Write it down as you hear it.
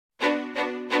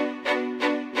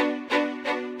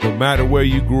matter where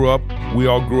you grew up, we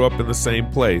all grew up in the same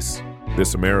place,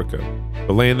 this America.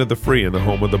 The land of the free and the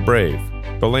home of the brave.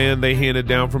 The land they handed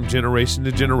down from generation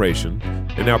to generation,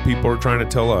 and now people are trying to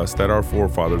tell us that our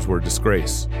forefathers were a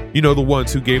disgrace. You know, the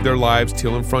ones who gave their lives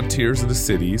tilling frontiers into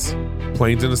cities,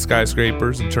 plains into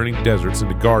skyscrapers, and turning deserts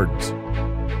into gardens.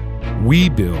 We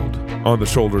build on the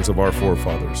shoulders of our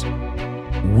forefathers.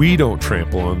 We don't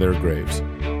trample on their graves,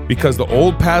 because the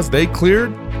old paths they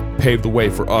cleared paved the way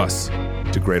for us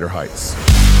to greater heights.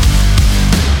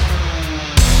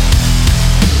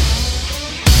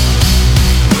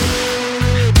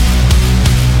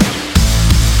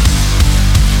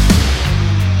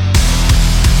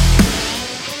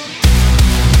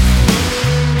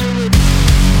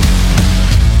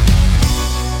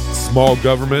 Small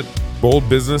government, bold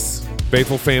business,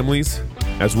 faithful families,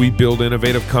 as we build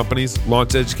innovative companies,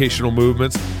 launch educational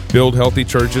movements, build healthy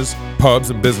churches, pubs,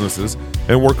 and businesses,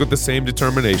 and work with the same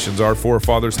determinations our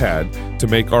forefathers had to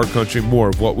make our country more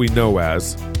of what we know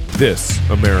as this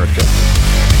America.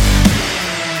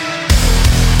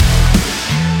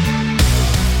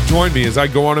 Join me as I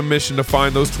go on a mission to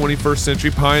find those 21st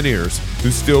century pioneers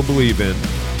who still believe in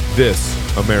this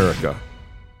America.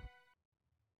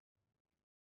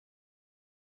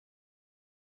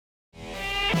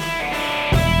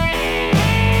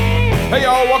 Hey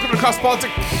y'all, welcome to Cross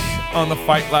Politics on the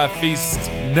Fight Laugh Feast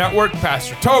Network.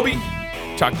 Pastor Toby,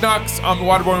 Chuck Knox, I'm the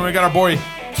Waterboy, and we got our boy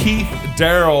Keith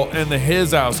Darrell in the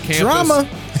His House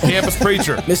campus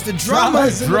preacher. Mr. Drama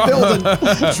is in the building.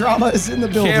 Drama is in the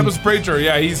building. Campus preacher,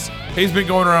 yeah, he's been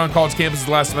going around college campuses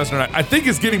the last semester, and I think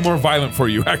it's getting more violent for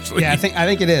you, actually. Yeah, I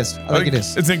think it is. I think it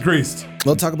is. It's increased.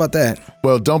 We'll talk about that.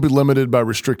 Well, don't be limited by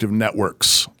restrictive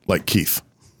networks like Keith.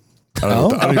 I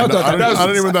don't know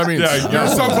what that means. Yeah, you're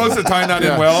so close to tying that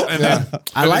in well. And then,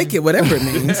 I like it, whatever it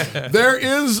means. There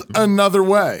is another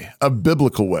way, a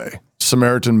biblical way.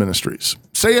 Samaritan Ministries.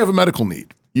 Say you have a medical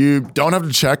need. You don't have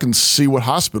to check and see what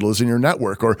hospital is in your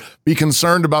network or be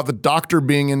concerned about the doctor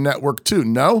being in network too.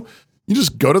 No, you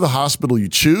just go to the hospital you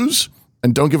choose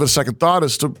and don't give it a second thought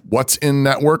as to what's in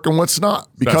network and what's not.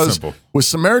 Because with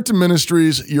Samaritan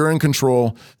Ministries, you're in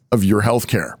control of your health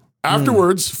care.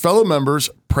 Afterwards, fellow members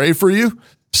pray for you,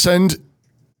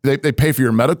 they pay for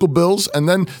your medical bills, and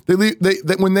then they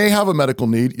when they have a medical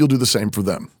need, you'll do the same for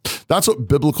them. That's what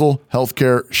biblical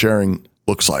healthcare sharing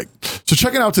looks like. So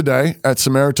check it out today at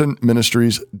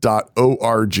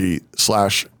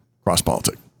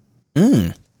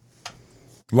samaritanministries.org/crosspolitic.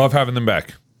 Love having them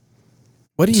back.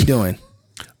 What are you doing?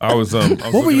 I was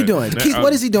what were you doing? Keith,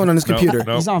 what is he doing on his computer?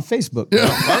 He's on Facebook. Yeah.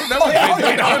 I'm not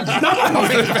on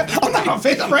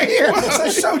Facebook. I'm right here.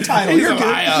 It's a show title. You're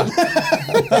good.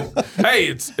 Hey,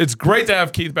 it's great to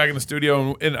have Keith back in the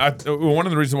studio. And one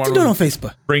of the reasons why I'm on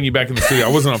Facebook. Bring you back in the studio.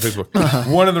 I wasn't on Facebook.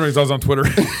 One of the reasons I was on Twitter.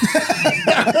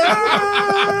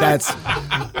 That's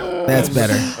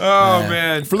better. Oh,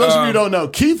 man. For those of you who don't know,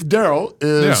 Keith Darrell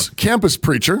is campus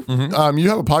preacher. Mm-hmm. You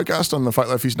have a podcast on the Fight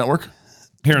Laugh Feast Network?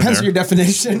 Here and Depends on there. your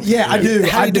definition. Yeah, I do.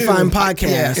 How do you define podcast?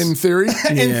 Yes. In theory?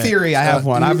 In theory, I have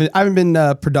one. I haven't been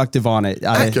productive on it.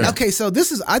 Okay, so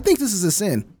I think this is a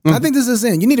sin. I think this is a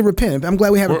sin. You need to repent. I'm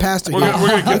glad we have a pastor here.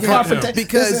 We're gonna get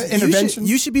Because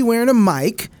you should be wearing a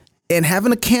mic and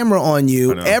having a camera on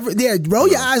you. Roll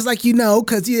your eyes like you know,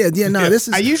 because this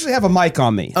is. I usually have a mic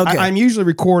on me. Okay. I'm usually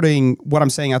recording what I'm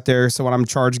saying out there, so when I'm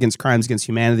charged against crimes against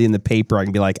humanity in the paper, I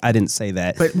can be like, I didn't say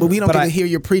that. But we don't get to hear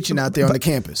your preaching out there on the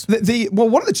campus.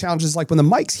 One of the challenges is like when the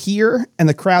mic's here and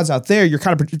the crowd's out there, you're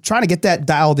kind of trying to get that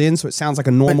dialed in so it sounds like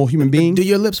a normal human being. Do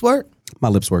your lips work? My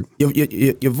lips work.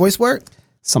 Your voice work?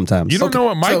 Sometimes. You don't know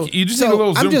what mic. You just need a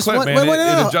little Zoom clip, man.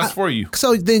 It adjusts for you.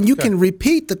 So then you can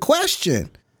repeat the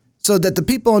question. So that the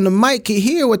people on the mic can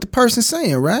hear what the person's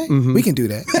saying, right? Mm-hmm. We can do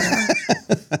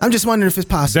that. I'm just wondering if it's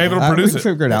possible. David will produce it.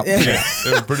 Figure it out. What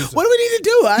do we need to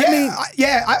do?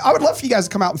 I would love for you guys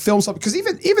to come out and film something because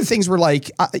even things were like,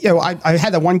 I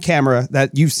had that one camera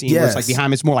that you've seen where it's like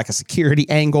behind me. It's more like a security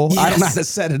angle. Yes. I don't know how to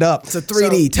set it up. It's a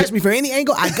 3D. So, touch me from any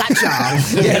angle. I got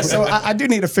y'all. Yeah, so I do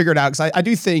need to figure it out because I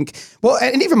do think,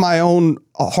 and even my own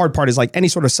hard part is like any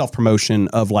sort of self-promotion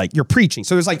of like you're preaching.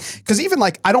 So there's like, because even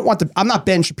like I'm not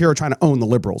Ben Shapiro trying to own the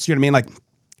liberals. You know what I mean? Like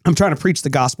I'm trying to preach the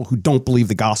gospel who don't believe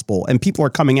the gospel, and people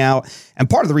are coming out. And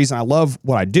part of the reason I love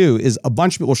what I do is a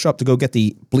bunch of people show up to go get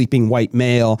the bleeping white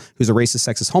male who's a racist,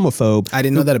 sexist, homophobe. I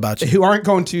didn't know that about you. Who aren't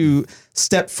going to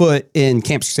step foot in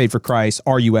Campus Crusade for Christ,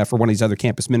 RUF, or one of these other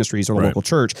campus ministries or a local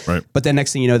church. Right. But then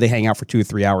next thing you know, they hang out for 2 or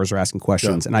 3 hours or asking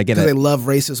questions. And I get it. They love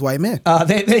racist white men.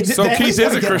 So Keith is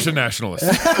a Christian nationalist.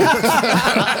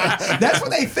 That's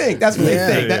what they think. That's what they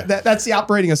think. Yeah. That's the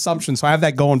operating assumption. So I have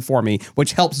that going for me,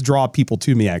 which helps draw people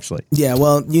to me, actually. Yeah,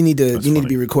 well, you need to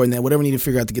be recording that. Whatever we need to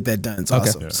figure out to get that done. It's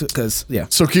awesome. Because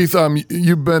So Keith,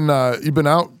 you've been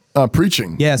out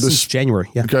preaching. Yeah, since January.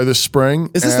 Yeah. Okay, this spring.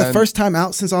 Is this the first time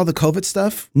out since all the COVID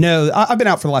stuff? No, I've been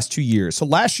out for the last 2 years. So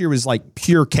last year was like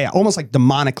pure chaos, almost like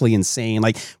demonically insane.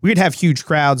 Like we would have huge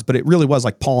crowds, but it really was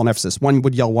like Paul and Ephesus. One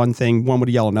would yell one thing, one would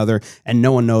yell another, and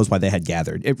no one knows why they had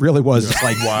gathered. It really was just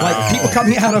like, like people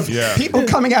coming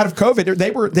out of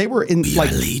COVID. They were in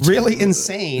like really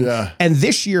insane. Yeah. And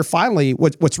this year, finally,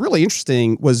 what's really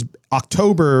interesting was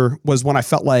October was when I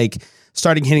felt like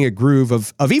starting hitting a groove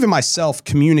of even myself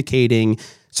communicating.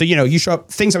 So, you show up,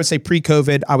 things I would say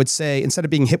pre-COVID, I would say, instead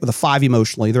of being hit with a 5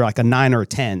 emotionally, they're like a 9 or a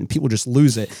 10. People just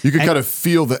lose it. You could kind of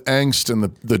feel the angst and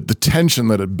the tension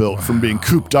that had built from being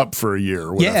cooped up for a year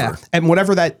or whatever. Yeah, and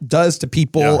whatever that does to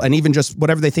people and even just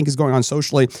whatever they think is going on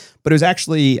socially. But it was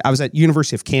actually, I was at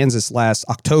University of Kansas last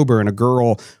October, and a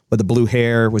girl with the blue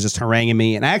hair was just haranguing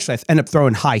me. And I ended up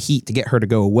throwing high heat to get her to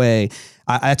go away.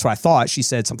 That's what I thought. She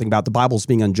said something about the Bible's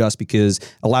being unjust because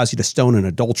it allows you to stone an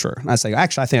adulterer. And I was like,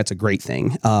 actually, I think that's a great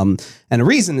thing. And the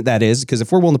reason that is because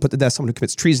if we're willing to put to death someone who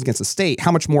commits treason against the state,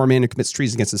 how much more a man who commits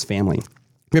treason against his family?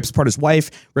 Rips apart his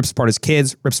wife, rips apart his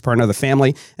kids, rips apart another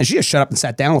family, and she just shut up and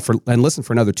sat down and listened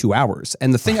for another 2 hours.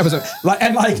 And the thing that was the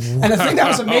thing that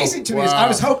was amazing to me is I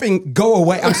was hoping, go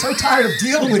away. I'm so tired of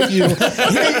dealing with you.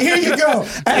 Here you go.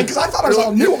 Because I thought I was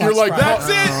all nuanced. You're like, that's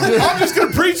it. I'm just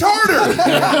gonna preach harder.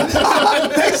 That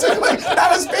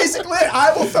was basically it.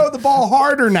 I will throw the ball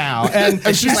harder now. And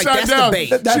she sat down. She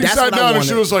sat down and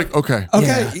she was like, okay,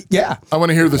 yeah. I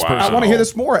want to hear this person. I want to hear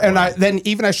this more. And then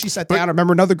even as she sat down, I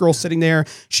remember another girl sitting there.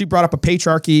 She brought up a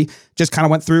patriarchy, just kind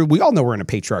of went through. We all know we're in a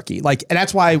patriarchy. And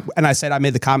that's why, and I said, I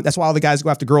made the comment, that's why all the guys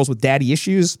go after girls with daddy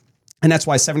issues. And that's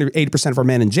why 70 or 80% of our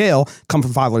men in jail come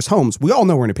from fatherless homes. We all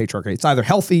know we're in a patriarchy. It's either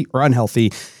healthy or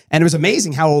unhealthy. And it was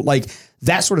amazing how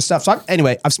that sort of stuff. So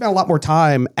I've spent a lot more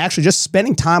time actually just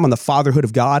spending time on the fatherhood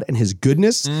of God and his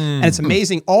goodness. And it's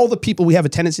amazing. All the people we have a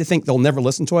tendency to think they'll never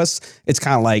listen to us. It's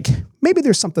kind of like, maybe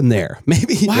there's something there.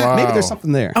 Maybe there's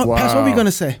something there. Pastor, what were we going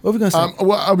to say?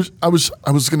 Well, I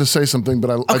was going to say something, but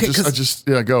I just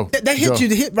go. That hit you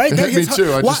to hit, right? It that hit me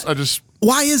too. I just.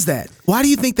 Why is that? Why do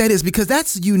you think that is? Because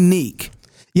that's unique.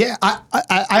 Yeah,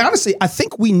 I honestly, I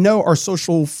think we know our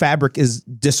social fabric is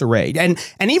disarrayed. And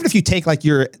even if you take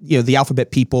the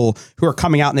alphabet people who are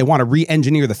coming out and they want to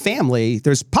re-engineer the family,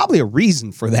 there's probably a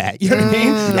reason for that. You know what I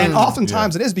mean? And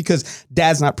oftentimes it is because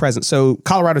dad's not present. So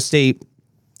Colorado State,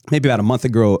 maybe about a month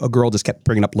ago, a girl just kept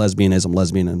bringing up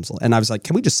lesbianism. And I was like,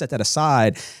 can we just set that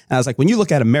aside? And I was like, when you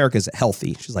look at America, is it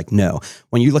healthy? She's like, no.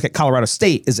 When you look at Colorado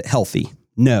State, is it healthy?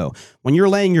 No. When you're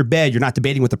laying in your bed, you're not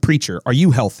debating with a preacher. Are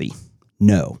you healthy?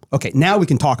 No. Okay, now we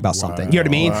can talk about something. You know what I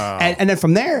mean? Wow. And then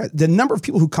from there, the number of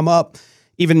people who come up,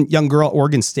 even young girl at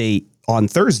Oregon State on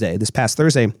this past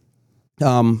Thursday,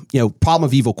 problem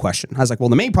of evil question. I was like, well,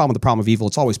 the main problem with the problem of evil,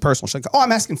 it's always personal. She's like, oh,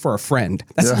 I'm asking for a friend.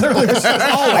 That's literally what she says.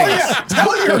 Always.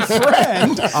 Tell your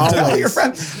friend. Tell your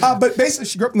friend. But basically,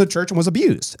 she grew up in the church and was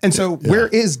abused. And so where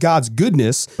is God's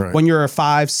goodness when you're a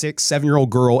 5, 6,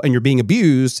 7-year-old girl and you're being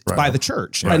abused by the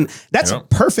church? Right. And that's a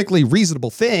perfectly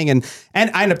reasonable thing. And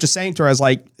I ended up just saying to her, I was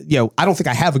like, I don't think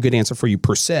I have a good answer for you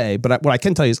per se, but what I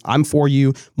can tell you is I'm for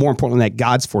you. More importantly, that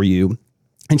God's for you.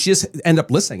 And she just ended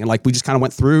up listening. And we just kind of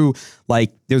went through,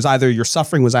 there's either your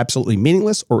suffering was absolutely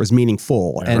meaningless or it was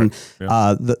meaningful. Yeah, and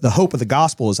the hope of the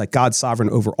gospel is that God's sovereign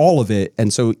over all of it.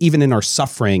 And so even in our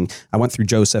suffering, I went through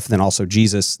Joseph and then also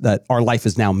Jesus, that our life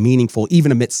is now meaningful,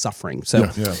 even amidst suffering. So,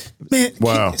 man,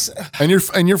 wow. And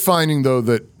you're finding though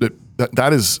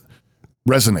that is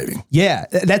resonating. Yeah,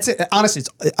 that's it. Honestly, it's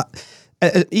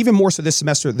even more so this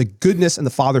semester, the goodness and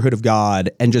the fatherhood of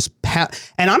God, and just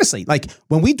and honestly,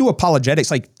 when we do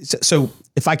apologetics, so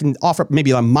if I can offer maybe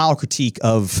a mild critique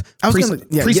of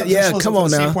presuppositionalism come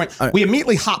on now. Right. We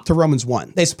immediately hop to Romans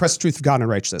 1. They suppress the truth of God and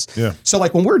righteousness. Yeah. So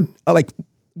when we're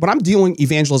when I'm dealing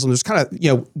evangelism, there's kind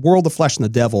of, world, the flesh, and the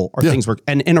devil are things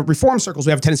and in reform circles, we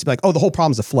have a tendency to be like, oh, the whole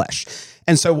problem is the flesh.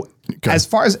 And so as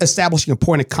far as establishing a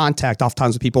point of contact,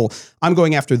 oftentimes with people, I'm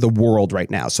going after the world right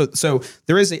now. So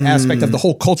there is an aspect of the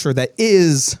whole culture that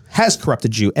has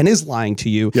corrupted you and is lying to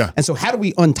you. Yeah. And so how do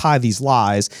we untie these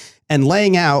lies and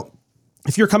laying out,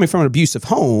 if you're coming from an abusive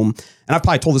home, and I've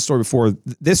probably told this story before,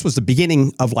 this was the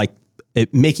beginning of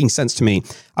it making sense to me.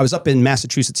 I was up in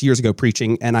Massachusetts years ago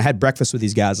preaching, and I had breakfast with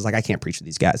these guys. I was like, I can't preach with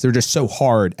these guys. They're just so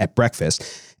hard at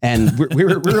breakfast. And we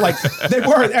were like, they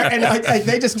were, and like,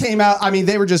 they just came out. I mean,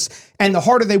 they were just, and the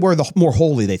harder they were, the more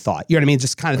holy they thought. You know what I mean?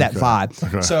 Just kind of that vibe.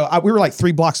 Okay. So we were like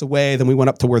 3 blocks away. Then we went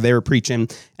up to where they were preaching,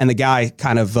 and the guy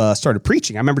kind of started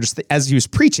preaching. I remember just as he was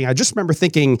preaching, I just remember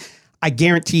thinking, I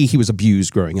guarantee he was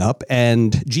abused growing up,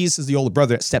 and Jesus is the older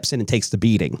brother that steps in and takes the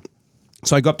beating.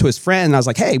 So I go up to his friend and I was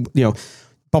like, hey, blah,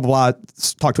 blah, blah.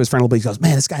 Talk to his friend a little bit. He goes,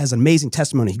 man, this guy has an amazing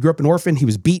testimony. He grew up an orphan. He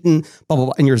was beaten, blah, blah,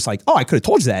 blah. And you're just like, oh, I could have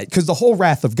told you that. Because the whole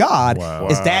wrath of God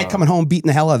is dad coming home beating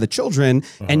the hell out of the children.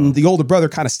 And the older brother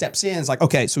kind of steps in. It's like,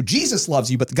 okay, so Jesus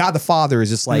loves you, but the God the Father is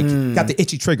just like, got the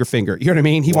itchy trigger finger. You know what I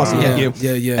mean? He wants to get you.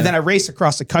 Yeah. And then I raced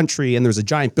across the country, and there's a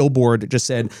giant billboard that just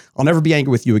said, I'll never be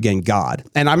angry with you again, God.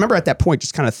 And I remember at that point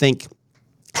just kind of think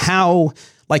how,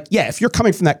 like, yeah, if you're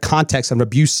coming from that context of an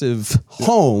abusive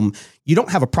home, you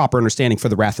don't have a proper understanding for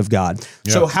the wrath of God.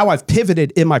 Yeah. So how I've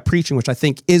pivoted in my preaching, which I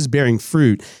think is bearing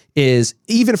fruit, is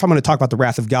even if I'm going to talk about the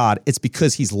wrath of God, it's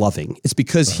because he's loving. It's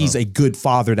because he's a good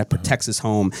father that protects his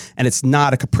home. And it's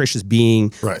not a capricious being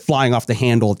flying off the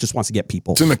handle, just wants to get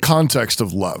people. It's in the context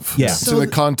of love. Yeah. It's in the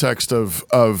context of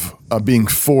being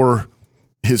for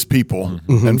his people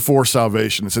and for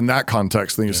salvation. It's in that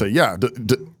context. Then you say,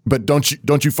 but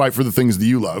don't you fight for the things that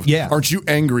you love? Yeah. Aren't you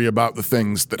angry about the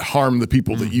things that harm the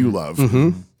people that you love?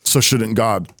 So shouldn't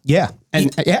God? Yeah.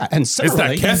 And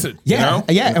similarly, it's that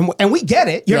kesed, and we get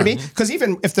it. You know what I mean? Because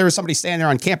even if there was somebody standing there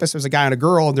on campus, there's a guy and a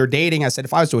girl, and they're dating. I said,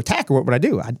 if I was to attack her, what would I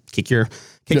do? I'd kick your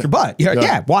butt. You're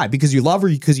like, why? Because you love her,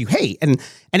 because you hate. And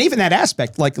even that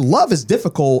aspect, like love is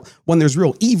difficult when there's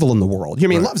real evil in the world. You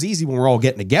know what I mean? Love's easy when we're all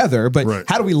getting together, but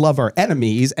how do we love our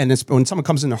enemies? And it's when someone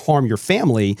comes in to harm your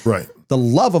family, the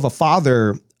love of a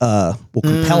father will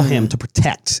compel him to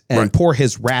protect and pour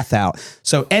his wrath out.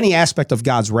 So any aspect of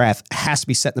God's wrath has to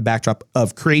be set in the backdrop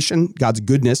of creation, God's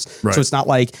goodness. So it's not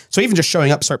like, so even just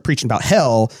showing up, start preaching about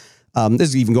hell. This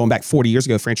is even going back 40 years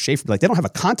ago. Francis Schaeffer, like, they don't have a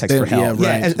context for hell.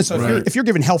 And so if you're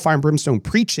giving hellfire and brimstone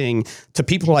preaching to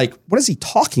people who are like, what is he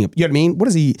talking about? You know what I mean? What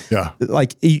is he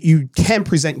like? You can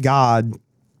present God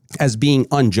as being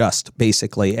unjust,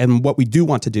 basically. And what we do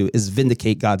want to do is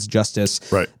vindicate God's justice.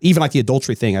 Even like the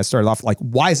adultery thing, I started off like,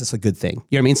 why is this a good thing? You know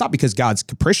what I mean? It's not because God's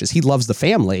capricious. He loves the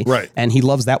family. And he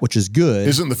loves that which is good.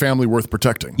 Isn't the family worth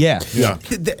protecting?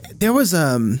 There was,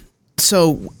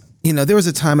 there was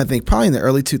a time, I think probably in the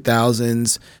early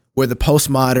 2000s, where the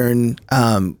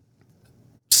postmodern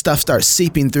stuff starts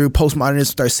seeping through. Postmodernism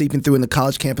starts seeping through in the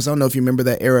college campus. I don't know if you remember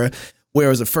that era, where it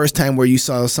was the first time where you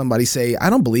saw somebody say, I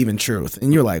don't believe in truth.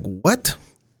 And you're like, what?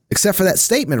 Except for that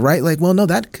statement, right? Like, well, no,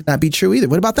 that could not be true either.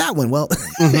 What about that one? Well,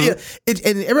 and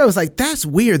everybody was like, that's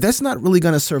weird. That's not really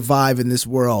going to survive in this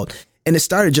world. And it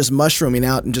started just mushrooming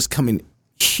out and just coming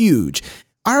huge.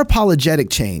 Our apologetic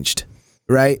changed,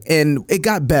 right? And it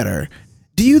got better.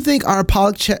 Do you think our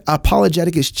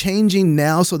apologetic is changing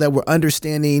now so that we're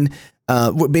understanding,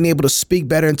 we're being able to speak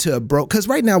better into a because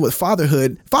right now with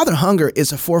fatherhood, father hunger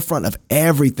is a forefront of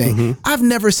everything. I've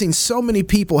never seen so many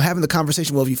people having the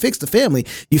conversation, well, if you fix the family,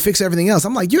 you fix everything else.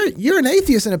 I'm like, you're an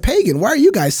atheist and a pagan. Why are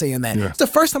you guys saying that? It's the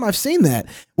first time I've seen that,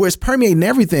 where it's permeating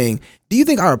everything. Do you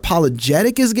think our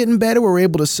apologetic is getting better, where we're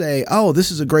able to say, oh,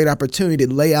 this is a great opportunity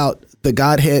to lay out the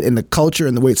Godhead and the culture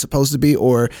and the way it's supposed to be?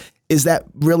 Or is that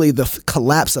really the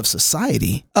collapse of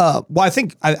society? Well, I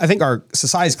think our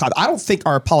society's collapsed. I don't think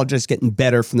our apologetics getting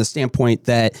better from the standpoint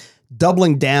that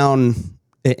doubling down,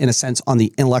 in a sense, on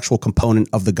the intellectual component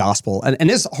of the gospel.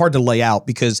 And it's hard to lay out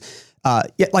because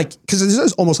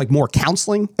there's almost like more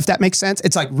counseling, if that makes sense.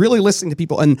 It's like really listening to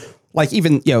people, and like,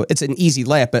 even, it's an easy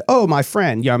layup, but, oh, my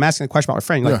friend, I'm asking a question about my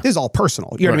friend. Like, this is all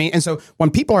personal. You know what I mean? And so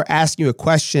when people are asking you a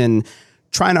question,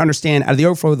 trying to understand, out of the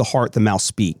overflow of the heart, the mouth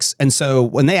speaks. And so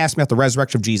when they ask me about the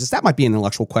resurrection of Jesus, that might be an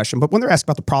intellectual question. But when they're asking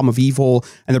about the problem of evil,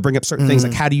 and they bring up certain things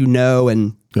like, how do you know?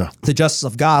 And the justice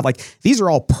of God, like, these are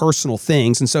all personal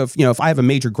things. And so if I have a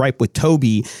major gripe with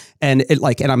Toby, and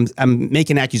I'm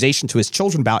making an accusation to his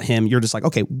children about him, you're just like,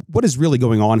 okay, what is really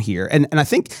going on here? And I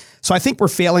think we're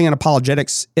failing in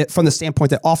apologetics from the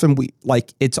standpoint that often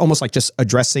it's almost like just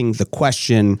addressing the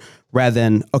question rather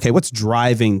than, okay, what's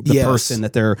driving the person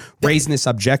that they're raising this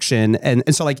objection.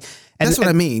 And so like, that's what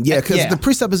I mean. Yeah, because the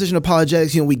presupposition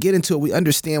apologetics, we get into it, we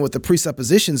understand what the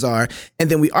presuppositions are, and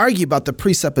then we argue about the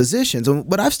presuppositions. And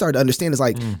what I've started to understand is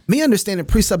like, me understanding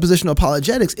presuppositional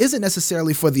apologetics isn't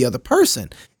necessarily for the other person.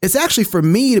 It's actually for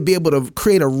me to be able to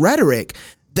create a rhetoric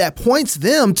that points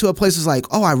them to a place that's like,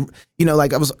 oh, I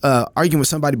was arguing with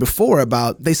somebody before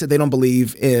about, they said they don't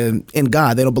believe in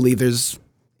God. They don't believe there's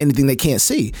anything they can't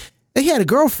see. And he had a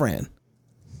girlfriend.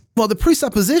 well, the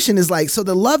presupposition is like, so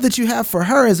the love that you have for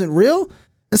her isn't real.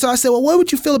 And so I said, well, what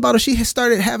would you feel about if she had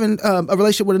started having a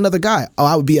relationship with another guy? Oh,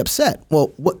 I would be upset.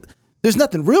 Well, what? There's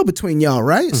nothing real between y'all,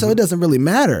 right? So it doesn't really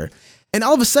matter. And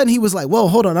all of a sudden he was like, whoa,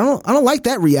 hold on. I don't like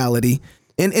that reality.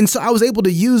 And so I was able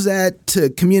to use that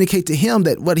to communicate to him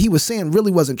that what he was saying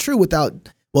really wasn't true without,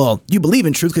 well, you believe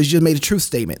in truth because you just made a truth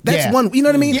statement. That's one, you know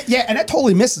what I mean? Yeah, and that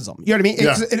totally misses them. You know what I mean?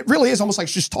 Yeah. It really is almost like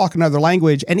just talking another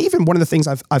language. And even one of the things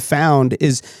I've found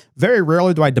is very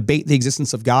rarely do I debate the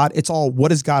existence of God. It's all,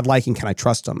 what is God like and can I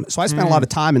trust him? So I spent a lot of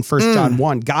time in 1 John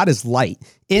 1. God is light.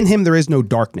 In him there is no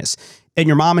darkness. And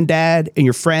your mom and dad and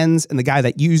your friends and the guy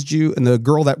that used you and the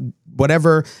girl that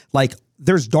whatever, like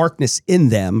there's darkness in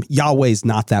them. Yahweh's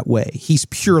not that way. He's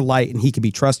pure light and he can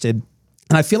be trusted.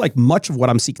 And I feel like much of what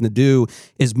I'm seeking to do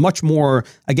is much more,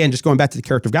 again, just going back to the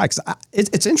character of God, because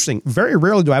it's interesting. Very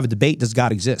rarely do I have a debate, does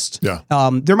God exist? Yeah.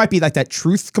 There might be like that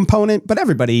truth component, but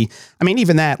everybody, I mean,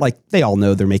 even that, like they all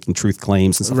know they're making truth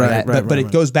claims and stuff like that. But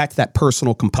it goes back to that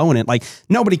personal component. Like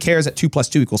nobody cares that 2 +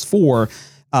 2 = 4.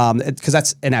 Because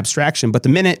that's an abstraction. But the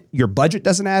minute your budget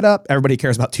doesn't add up, everybody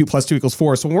cares about 2 + 2 =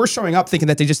 4. So when we're showing up thinking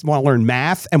that they just want to learn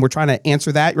math and we're trying to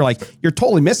answer that, you're like, you're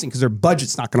totally missing because their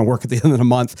budget's not going to work at the end of the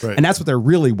month. Right. And that's what they're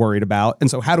really worried about.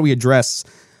 And so how do we address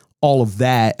all of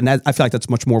that? And I feel like that's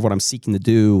much more of what I'm seeking to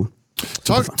do.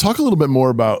 Talk a little bit more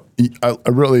about, I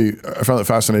found that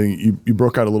fascinating. You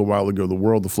broke out a little while ago, the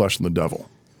world, the flesh, and the devil,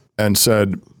 and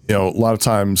said, a lot of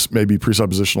times maybe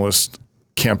presuppositionalists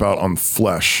camp out on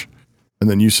flesh. And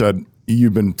then you said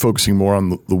you've been focusing more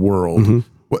on the world.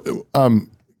 Can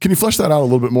you flesh that out a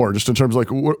little bit more, just in terms of like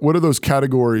what are those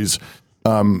categories?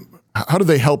 How do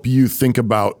they help you think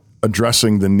about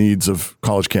addressing the needs of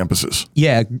college campuses?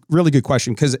 Yeah, really good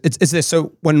question. Because it's this.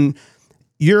 So when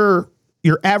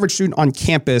your average student on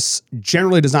campus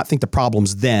generally does not think the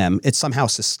problem's them. It's somehow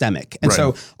systemic. And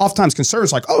so oftentimes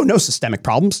conservatives are like, oh, no systemic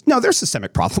problems. No, there's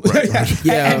systemic problems.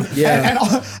 And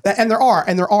there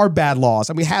are bad laws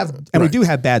and we do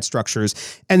have bad structures.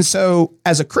 And so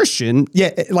as a Christian,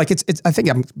 I think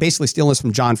I'm basically stealing this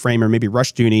from John Framer, maybe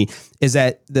Rushdoony, is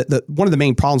that the one of the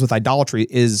main problems with idolatry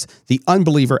is the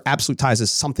unbeliever absolutizes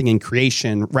something in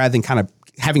creation rather than kind of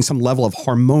having some level of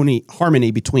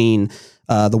harmony between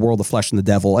the world, the flesh, and the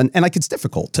devil. And like, it's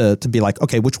difficult to be like,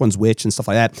 okay, which one's which and stuff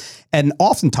like that. And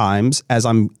oftentimes as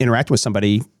I'm interacting with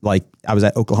somebody, like I was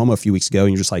at Oklahoma a few weeks ago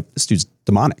and you're just like, this dude's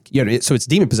demonic, so it's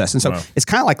demon possessed. And so it's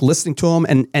kind of like listening to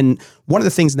him. And one of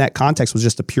the things in that context was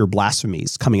just the pure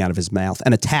blasphemies coming out of his mouth,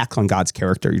 an attack on God's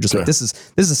character. You're just like, this is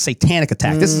a satanic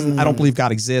attack. This is, I don't believe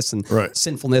God exists and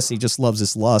sinfulness. And he just loves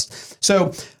this lust.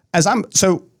 So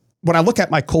when I look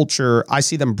at my culture, I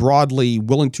see them broadly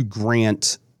willing to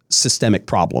grant systemic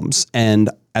problems. And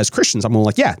as Christians, I'm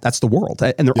like, yeah, that's the world.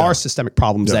 And there are systemic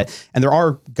problems and there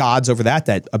are gods over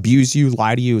that abuse you,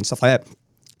 lie to you and stuff like that.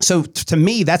 So to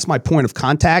me, that's my point of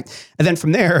contact. And then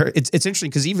from there, it's interesting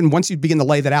because even once you begin to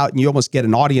lay that out and you almost get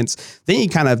an audience, then you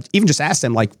kind of even just ask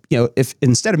them like, if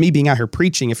instead of me being out here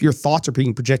preaching, if your thoughts are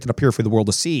being projected up here for the world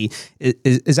to see,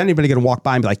 is anybody going to walk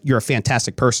by and be like, you're a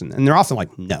fantastic person? And they're often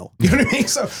like, no, you know what I mean?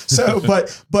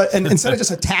 But instead of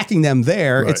just attacking them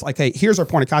there, it's like, hey, here's our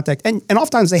point of contact. And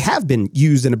oftentimes they have been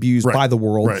used and abused by the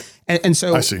world. Right. And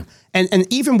so, I see.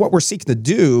 And even what we're seeking to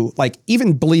do, like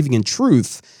even believing in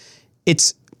truth,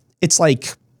 it's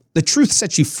like the truth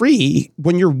sets you free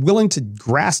when you're willing to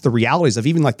grasp the realities of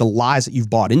even like the lies that you've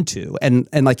bought into. And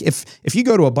like if you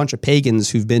go to a bunch of pagans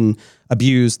who've been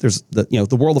abused, there's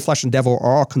the world, the flesh, and devil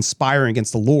are all conspiring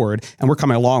against the Lord, and we're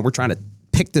coming along, we're trying to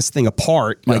pick this thing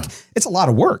apart. Like it's a lot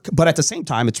of work, but at the same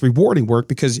time, it's rewarding work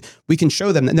because we can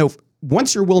show them that no,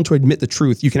 once you're willing to admit the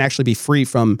truth, you can actually be free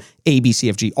from A, B, C,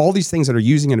 F, G, all these things that are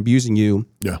using and abusing you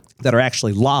that are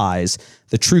actually lies.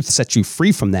 The truth sets you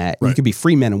free from that. You can be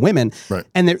free men and women. Right.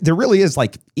 And there really is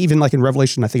like, even like in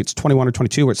Revelation, I think it's 21 or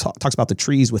 22, where it talks about the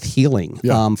trees with healing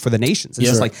for the nations. It's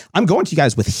just like, I'm going to you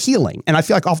guys with healing. And I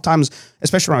feel like oftentimes,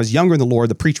 especially when I was younger in the Lord,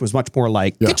 the preach was much more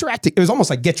like, get your act. It was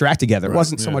almost like get your act together. It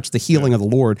wasn't so much the healing of the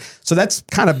Lord. So that's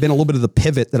kind of been a little bit of the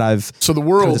pivot that I've. So the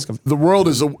world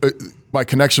is by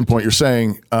connection point. You're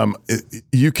saying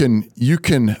you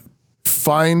can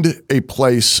find a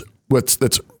place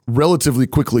that's relatively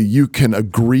quickly you can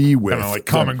agree with, kind of like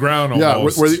common ground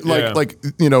almost. And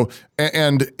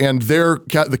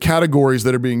the categories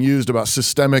that are being used about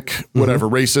systemic whatever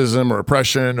racism or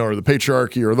oppression or the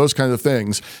patriarchy or those kinds of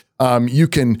things, you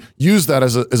can use that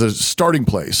as a starting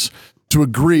place to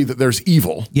agree that there's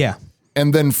evil. Yeah.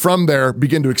 And then from there,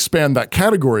 begin to expand that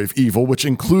category of evil, which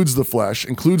includes the flesh,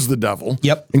 includes the devil,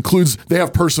 includes they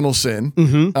have personal sin.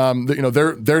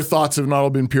 Their thoughts have not all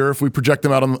been pure. If we project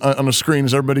them out on a screen,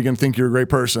 is everybody going to think you're a great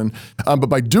person? But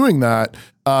by doing that,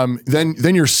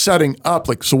 then you're setting up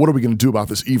like, so what are we going to do about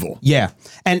this evil? Yeah.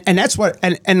 And that's what,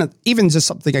 and even just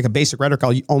something like a basic rhetoric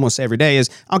I'll almost say every day is,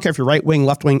 I don't care if you're right wing,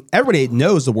 left wing, everybody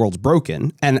knows the world's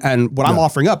broken. And what I'm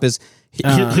offering up is,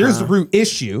 here's the root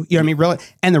issue. You know what I mean? Really.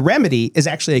 And the remedy is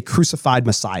actually a crucified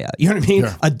Messiah. You know what I mean?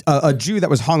 Yeah. A Jew that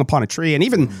was hung upon a tree. And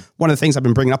even one of the things I've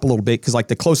been bringing up a little bit, because like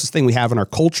the closest thing we have in our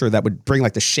culture that would bring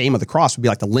like the shame of the cross would be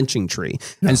like the lynching tree.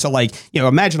 Yeah. And so like,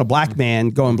 imagine a black man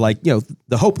going like,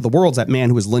 the hope of the world's that man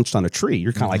who was lynched on a tree.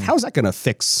 You're kind of like, how's that going to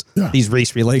fix these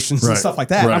race relations and stuff like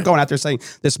that? Right. I'm going out there saying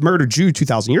this murdered Jew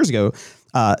 2,000 years ago,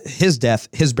 his death,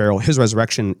 his burial, his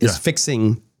resurrection is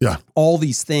fixing all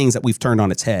these things that we've turned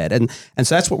on its head, and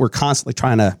so that's what we're constantly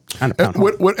trying to pound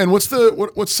home. What's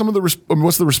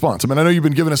the response? I mean, I know you've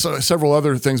been giving us several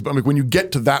other things, but I mean, when you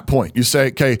get to that point, you say,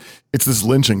 okay, it's this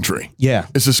lynching tree. Yeah,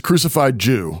 it's this crucified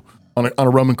Jew on a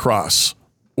Roman cross.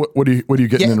 What are you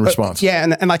getting in response?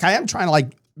 And like I am trying to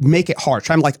like make it harsh.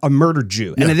 I'm like a murdered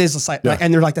Jew, and it is like,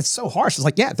 and they're like, that's so harsh. It's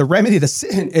like, the remedy to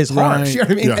sin is harsh. You know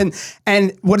what I mean? Yeah.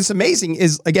 And what is amazing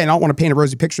is, again, I don't want to paint a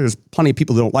rosy picture. There's plenty of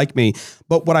people that don't like me,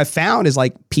 but what I found is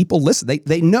like people listen.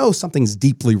 They know something's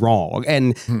deeply wrong,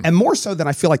 and more so than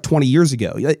I feel like 20 years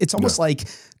ago. It's almost like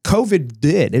COVID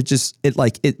did.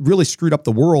 It really screwed up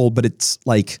the world, but it's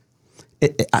like,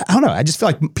 I don't know. I just feel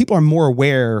like people are more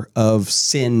aware of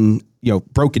sin.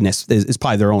 Brokenness is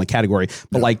probably their only category,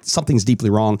 but like something's deeply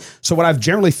wrong. So what I've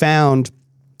generally found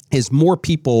is more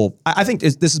people, I think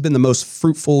this has been the most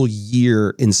fruitful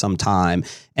year in some time.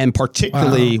 And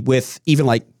particularly with even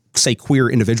like, say, queer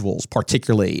individuals,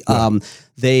 particularly,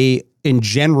 they, in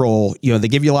general, they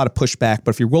give you a lot of pushback, but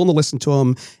if you're willing to listen to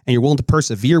them and you're willing to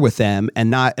persevere with them and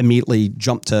not immediately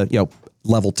jump to,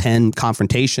 level 10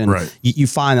 confrontation, you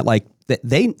find that like,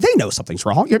 they know something's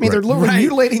wrong. You know what I mean? They're literally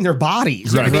mutilating their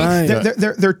bodies. You know what I mean?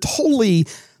 They're totally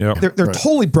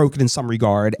totally broken in some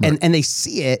regard, and they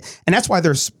see it, and that's why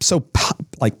they're so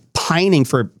pining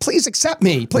for, please accept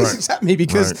me, because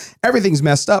everything's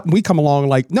messed up. And we come along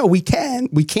like, no, we can,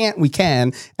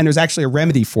 and there's actually a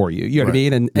remedy for you. You know what I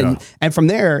mean? And from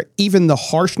there, even the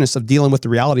harshness of dealing with the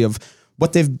reality of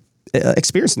what they've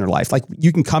experience in their life, like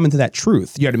you can come into that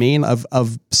truth, you know what I mean,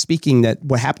 of speaking that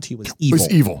what happened to you was evil. It was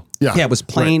evil. Yeah, it was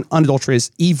plain,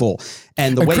 unadulterous evil,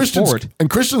 and the way forward.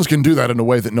 And Christians can do that in a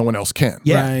way that no one else can.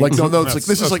 Yeah, like no, it's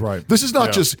like this is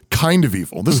not just kind of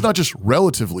evil. This is not just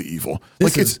relatively evil.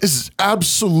 This is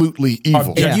absolabsolutely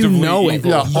evil. And you know it.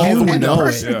 Yeah, and the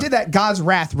person who did that, God's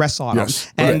wrath rests on him.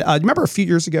 And remember a few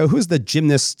years ago, who's the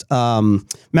gymnast?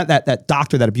 That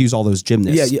doctor that abused all those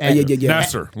gymnasts. Yeah.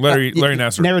 Nasser, Larry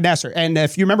Nasser. Larry Nasser. And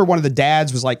if you remember, one of the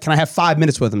dads was like, "Can I have 5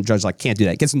 minutes with him?" The judge's like, "Can't do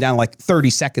that." Gets him down to like 30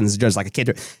 seconds. The judge's like, "I can't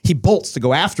do it." He bolts to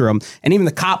go after him, and even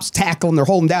the cops tackle him. They're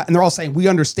holding him down, and they're all saying, "We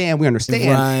understand."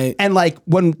 Right. And like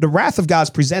when the wrath of God's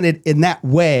presented in that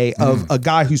way of a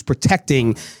guy who's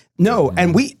protecting. No,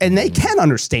 and they can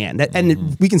understand that,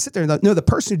 and we can sit there and go, no, the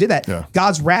person who did that,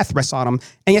 God's wrath rests on him,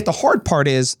 and yet the hard part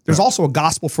is there's also a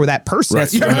gospel for that person.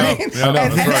 Right. You know what I mean? And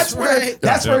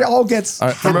that's where it all gets.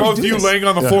 For both you laying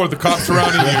on the floor, the cops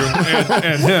surrounding you,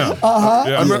 and him.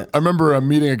 I remember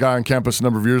meeting a guy on campus a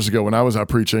number of years ago when I was out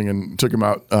preaching, and took him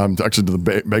out to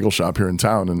the bagel shop here in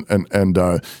town,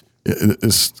 and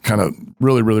it's kind of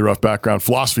really rough background,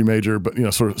 philosophy major, but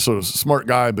sort of smart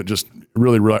guy, but just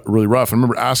really rough. I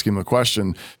remember asking him the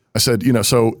question. I said,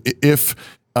 so if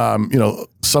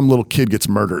some little kid gets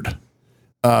murdered,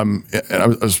 and I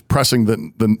was pressing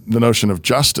the notion of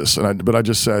justice, but I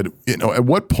just said, at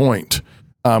what point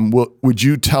would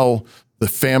you tell the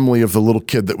family of the little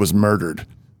kid that was murdered,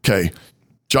 okay,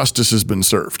 justice has been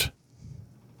served?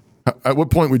 At what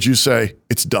point would you say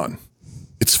it's done,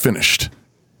 it's finished?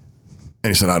 And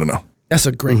he said, I don't know. That's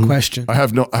a great question. I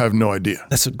have no idea.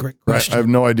 That's a great question. Right? I have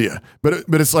no idea. But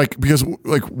it's like, because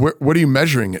like, what are you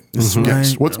measuring it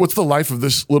against? What's the life of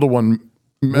this little one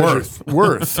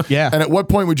worth? Yeah. And at what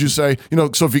point would you say,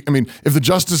 so if the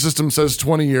justice system says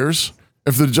 20 years,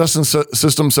 if the justice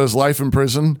system says life in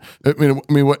prison,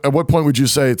 at what point would you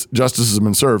say justice has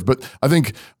been served? But I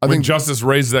think justice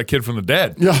raises that kid from the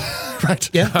dead. Yeah, right.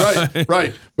 Yeah,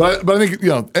 right. But I think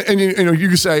and you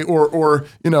could say or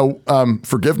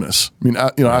forgiveness.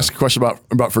 Ask a question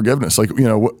about forgiveness. Like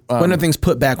when are things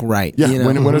put back right? Yeah,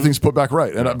 when are things put back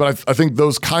right? And but I think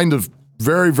those kind of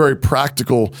very very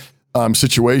practical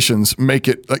situations make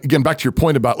it, like, again, back to your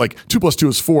point about like 2 + 2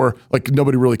 is 4, like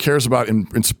nobody really cares about in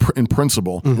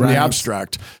principle, in the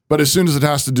abstract. But as soon as it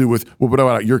has to do with, well, what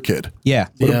about your kid? Yeah.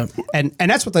 And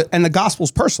that's what the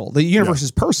gospel's personal. The universe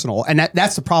is personal. And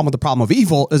that's the problem with the problem of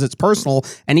evil is it's personal.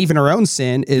 And even our own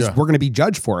sin is we're going to be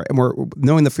judged for it. And we're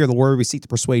knowing the fear of the Lord, we seek to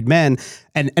persuade men.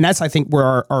 And that's, I think, where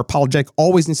our apologetic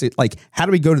always needs to, like, how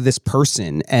do we go to this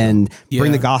person and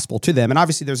bring the gospel to them? And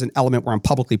obviously there's an element where I'm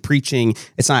publicly preaching.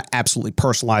 It's not absolutely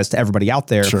personalized to everybody out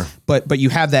there, but you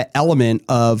have that element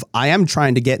of, I am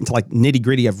trying to get into like nitty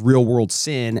gritty of real world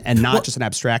sin and not just an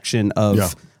abstraction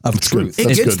of truth.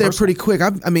 It gets there pretty quick.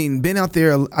 I've been out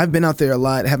there. I've been out there a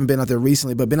lot. Haven't been out there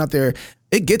recently, but been out there.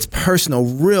 It gets personal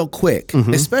real quick,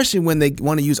 especially when they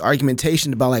want to use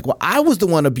argumentation about like, well, I was the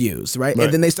one abused, right?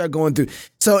 And then they start going through.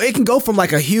 So it can go from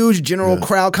like a huge general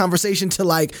crowd conversation to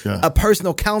like a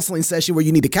personal counseling session where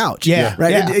you need a couch.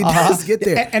 Right? It does get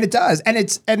there. And it does. And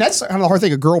that's kind of the hard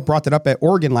thing. A girl brought that up at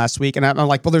Oregon last week. And I'm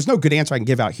like, well, there's no good answer I can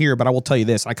give out here, but I will tell you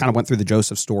this. I kind of went through the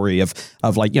Joseph story of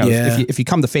like, you know, if you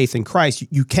come to faith in Christ,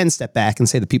 you can step back and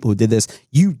say the people who did this,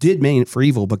 you did mean it for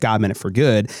evil, but God meant it for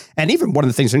good. And even one of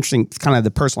the things interesting, kind of the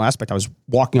personal aspect, I was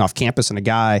walking off campus and a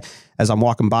guy, as I'm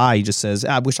walking by, he just says,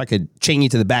 I wish I could chain you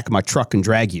to the back of my truck and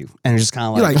drag you. And it's just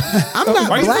kind of like, I'm not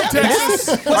Are you from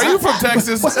Texas? Are you from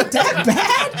Texas? Was it that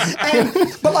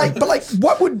bad? But like,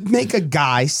 what would make a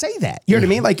guy say that? You know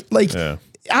what I mean?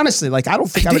 Honestly, like, I don't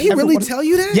think I would Did he ever really want tell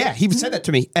you that? Yeah, he said that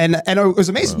to me. And it was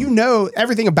amazing. You know,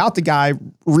 everything about the guy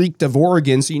reeked of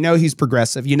Oregon. So you know he's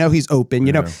progressive. You know he's open,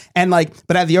 you know. And like,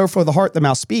 but out of the overflow of the heart, the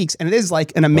mouth speaks. And it is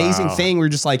like an amazing thing. We're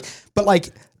just like, but like,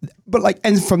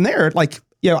 and from there, like,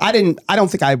 you know, I don't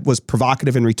think I was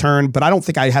provocative in return, but I don't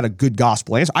think I had a good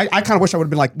gospel answer. I kind of wish I would have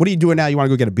been like, what are you doing now? You want to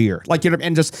go get a beer? Like, you know,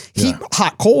 and just heap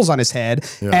hot coals on his head.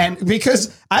 And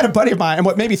because I had a buddy of mine, and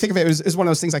what made me think of it is one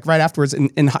of those things like right afterwards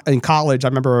in college, I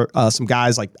remember some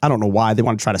guys, like, I don't know why, they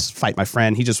wanted to try to fight my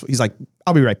friend. He's like,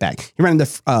 I'll be right back. He ran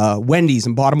into Wendy's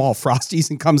and bought them all Frosties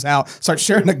and comes out, starts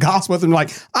sharing the gospel with them. Like,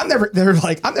 I'm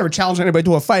never challenging anybody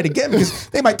to a fight again because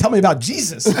they might tell me about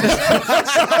Jesus. so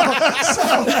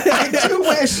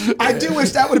I do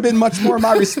wish that would have been much more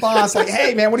my response. Like,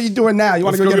 hey man, what are you doing now? You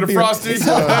want to go get a Frosty? I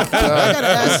gotta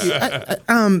ask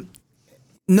you,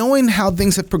 knowing how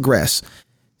things have progressed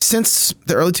since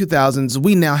the early 2000s,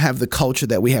 we now have the culture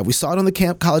that we have. We saw it on the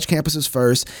college campuses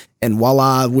first, and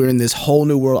voila, we're in this whole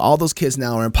new world. All those kids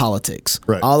now are in politics.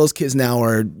 Right. All those kids now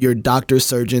are your doctors,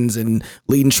 surgeons, and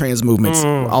leading trans movements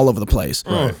all over the place.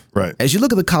 Right. As you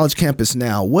look at the college campus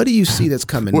now, what do you see that's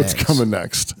coming What's next? coming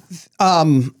next?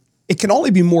 It can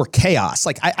only be more chaos.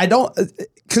 Like I don't,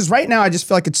 because right now I just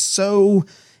feel like it's so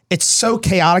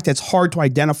chaotic that it's hard to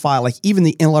identify like even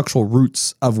the intellectual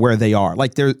roots of where they are.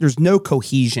 Like there's no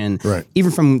cohesion, even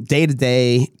from day to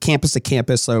day, campus to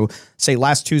campus. So say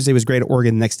last Tuesday was great at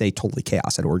Oregon, the next day totally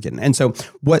chaos at Oregon. And so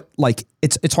what, like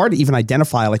it's hard to even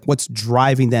identify like what's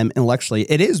driving them intellectually.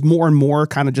 It is more and more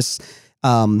kind of just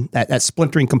that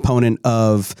splintering component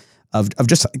of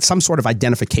just some sort of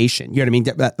identification. You know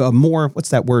what I mean? More,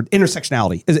 what's that word?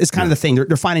 Intersectionality is kind of the thing.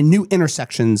 They're finding new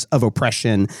intersections of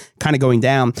oppression kind of going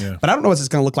down. But I don't know what it's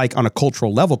going to look like on a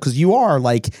cultural level because you are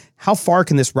like, how far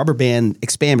can this rubber band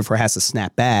expand before it has to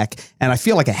snap back? And I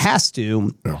feel like it has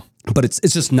to. Yeah. But it's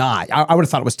just not. I would have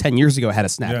thought it was 10 years ago it had a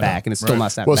snap back, and it's still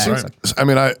not snapped back. I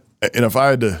mean, if I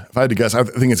had to guess, I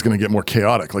think it's going to get more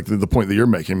chaotic, like the point that you're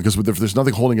making, because if there's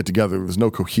nothing holding it together, there's no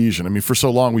cohesion. I mean, for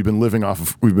so long we've been living off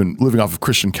of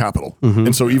Christian capital,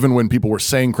 and so even when people were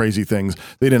saying crazy things,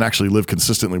 they didn't actually live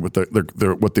consistently with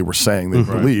their what they were saying they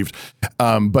believed.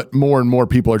 But more and more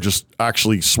people are just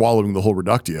actually swallowing the whole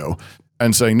reductio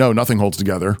and saying, no, nothing holds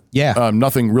together.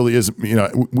 Nothing really is. You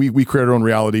know, we create our own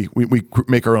reality. We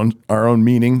make our own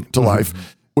meaning to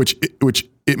life, which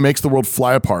it makes the world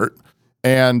fly apart.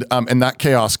 And that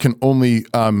chaos can only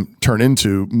turn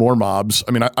into more mobs.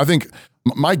 I mean, I think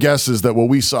my guess is that what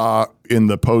we saw in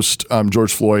the post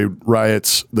George Floyd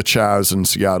riots, the Chaz in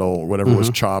Seattle, or whatever it was,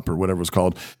 CHOP or whatever it was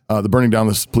called, the burning down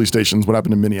the police stations, what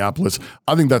happened in Minneapolis.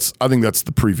 I think that's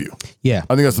the preview. Yeah,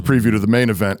 I think that's the preview to the main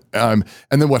event. And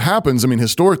then what happens? I mean,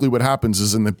 historically, what happens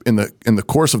is in the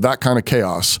course of that kind of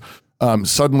chaos,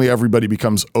 suddenly everybody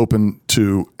becomes open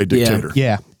to a dictator.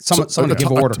 Someone to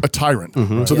give order. A tyrant.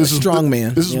 So this is strong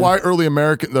man. This is why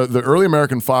the early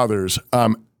American fathers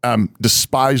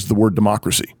despised the word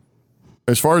democracy.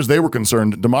 As far as they were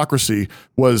concerned, democracy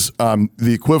was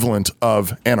the equivalent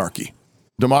of anarchy.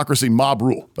 Democracy, mob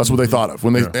rule. That's what they thought of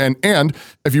when they and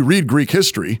if you read Greek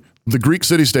history, the Greek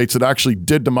city-states that actually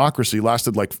did democracy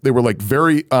lasted they were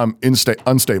very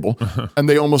unstable, and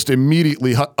they almost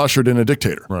immediately ushered in a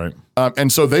dictator. Right.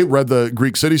 And so they read the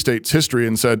Greek city-states history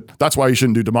and said, that's why you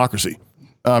shouldn't do democracy.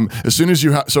 As soon as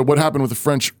so what happened with the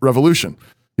French Revolution?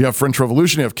 You have French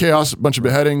Revolution, you have chaos, a bunch of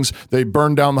beheadings, they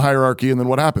burn down the hierarchy, and then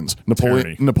what happens?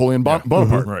 Napoleon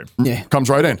Bonaparte comes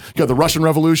right in. You got the Russian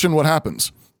Revolution, what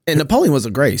happens? And Napoleon was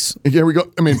a grace. Here we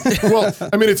go. I mean,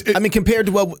 Compared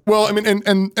to what? Well, I mean,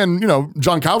 and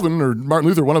John Calvin or Martin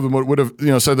Luther, one of them would have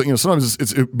said that sometimes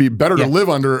it'd be better to live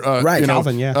under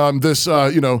Calvin, this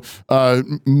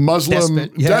Muslim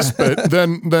despot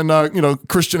than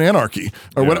Christian anarchy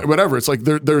or whatever. It's like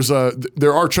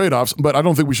there are trade-offs, but I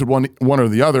don't think we should one or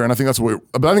the other. And I think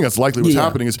but I think that's likely what's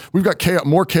happening is we've got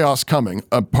more chaos coming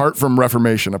apart from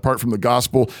Reformation, apart from the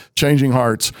gospel changing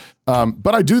hearts.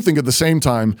 But I do think at the same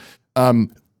time,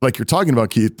 like you're talking about,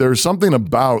 Keith, there's something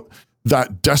about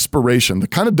that desperation, the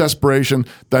kind of desperation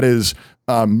that is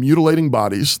mutilating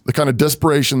bodies, the kind of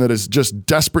desperation that is just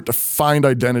desperate to find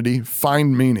identity,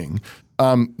 find meaning,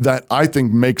 that I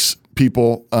think makes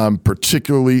people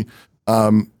particularly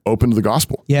open to the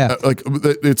gospel. Yeah.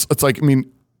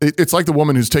 It's like the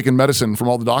woman who's taken medicine from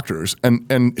all the doctors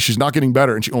and she's not getting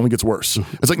better and she only gets worse.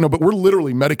 It's like, no, but we're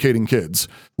literally medicating kids,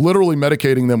 literally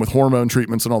medicating them with hormone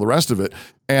treatments and all the rest of it.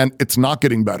 And it's not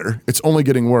getting better. It's only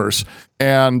getting worse.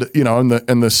 And,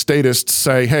 and the statists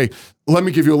say, hey, let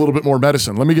me give you a little bit more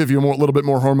medicine. Let me give you a little bit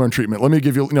more hormone treatment. Let me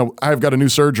give you, I've got a new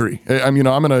surgery. I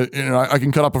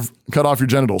can cut off your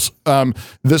genitals.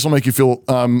 This will make you feel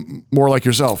more like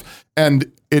yourself.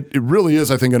 And it really is,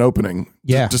 I think, an opening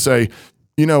to say,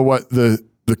 you know what, the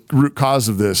root cause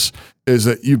of this is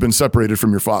that you've been separated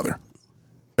from your father.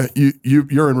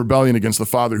 You're in rebellion against the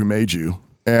Father who made you,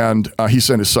 and he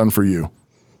sent his son for you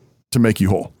to make you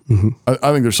whole. Mm-hmm.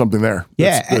 I think there's something there.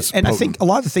 That's and I think a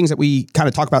lot of the things that we kind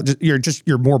of talk about,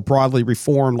 you're more broadly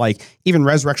reformed, like even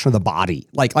resurrection of the body,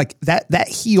 like that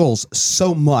heals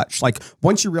so much. Like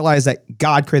once you realize that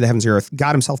God created the heavens and the earth,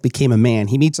 God himself became a man.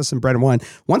 He meets us in bread and wine.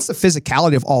 Once the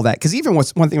physicality of all that, because even one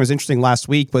thing that was interesting last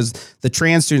week was the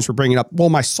trans students were bringing up, well,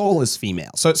 my soul is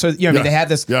female. So they had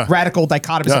this radical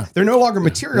dichotomy. Yeah. They're no longer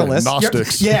materialists.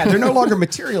 Gnostics. They're no longer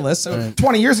materialists. So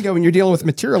 20 years ago, when you're dealing with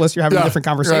materialists, you're having a different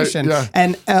conversation. Right.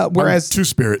 And whereas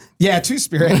two-spirit. Yeah,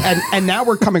 two-spirit. and now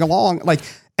we're coming along,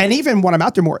 and even when I'm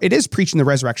out there more, it is preaching the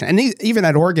resurrection. And even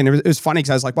at Oregon, it was funny because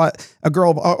I was like, "What? A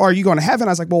girl? Are you going to heaven?"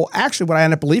 I was like, "Well, actually, what I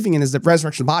end up believing in is the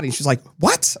resurrection of the body." And she's like,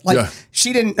 "What?"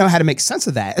 She didn't know how to make sense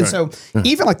of that. And so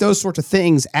even like those sorts of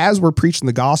things, as we're preaching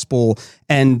the gospel,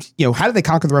 and how did they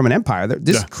conquer the Roman Empire?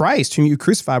 This Christ, whom you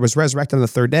crucified, was resurrected on the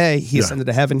third day. He ascended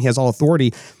to heaven. He has all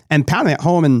authority. And pounding it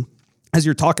home and as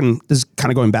you're talking, this is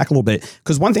kind of going back a little bit,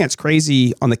 because one thing that's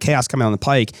crazy on the chaos coming on the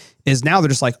pike is now they're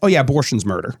just like, oh yeah, abortion's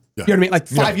murder. Yeah. You know what I mean? Like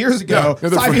 5 years ago,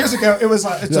 years ago, it was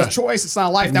it's a choice. It's not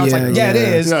a life. Now it's like, it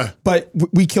is, but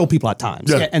we kill people at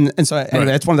times. Yeah. And so anyway,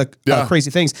 that's one of the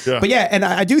crazy things. Yeah. But and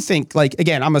I do think, like,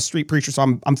 again, I'm a street preacher, so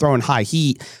I'm throwing high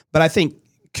heat, but I think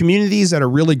communities that are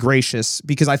really gracious,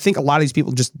 because I think a lot of these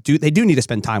people they do need to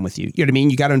spend time with you. You know what I mean?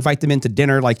 You got to invite them into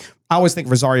dinner. Like I always think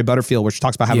of Rosaria Butterfield, which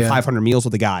talks about having 500 meals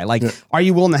with a guy. Like, are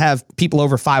you willing to have people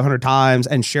over 500 times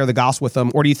and share the gospel with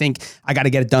them? Or do you think I got to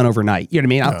get it done overnight? You know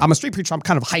what I mean? I'm a street preacher. So I'm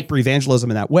kind of hyper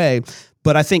evangelism in that way.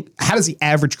 But I think, how does the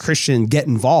average Christian get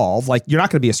involved? Like, you're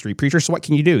not going to be a street preacher. So what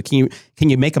can you do? Can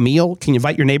you make a meal? Can you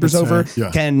invite your neighbors over?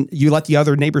 Yeah. Can you let the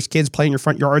other neighbors' kids play in your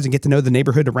front yards and get to know the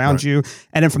neighborhood around you?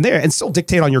 And then from there, and still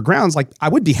dictate on your grounds. Like, I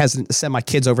would be hesitant to send my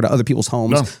kids over to other people's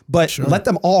homes, but let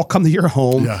them all come to your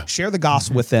home, share the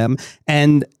gospel with them.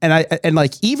 And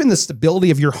like, even the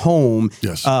stability of your home.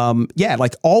 Yes.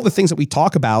 Like all the things that we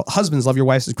talk about, husbands, love your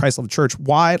wives as Christ loved the church.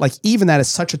 Why? Like, even that is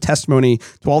such a testimony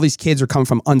to all these kids are coming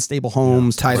from unstable homes.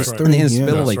 Titus 3, and the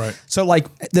instability. So like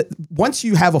once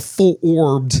you have a full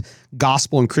orbed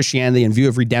gospel and Christianity and view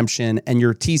of redemption, and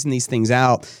you're teasing these things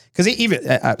out, because even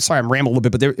sorry, I'm rambling a little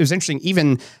bit, but it was interesting.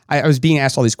 Even I was being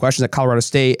asked all these questions at Colorado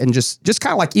State, and just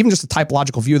kind of like even just a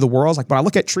typological view of the world. It's like when I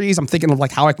look at trees, I'm thinking of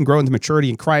like how I can grow into maturity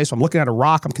in Christ. When I'm looking at a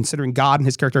rock, I'm considering God and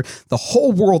His character. The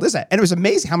whole world is that, and it was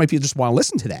amazing how many people just want to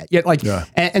listen to that. Yet, like,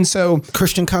 and so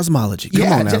Christian cosmology.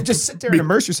 Come on now. Just sit there and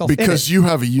immerse yourself in it. Because you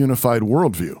have a unified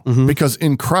worldview. Mm-hmm. Because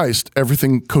in Christ,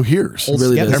 everything coheres.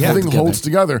 Everything holds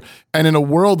together. And in a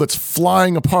world that's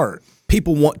flying apart,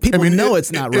 people know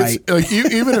it's not right. Like,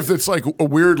 even if it's like a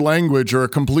weird language or a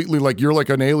completely, like, you're like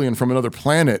an alien from another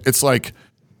planet, it's like,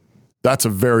 that's a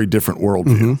very different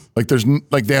worldview. Mm-hmm.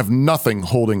 Like they have nothing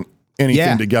holding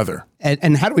anything together.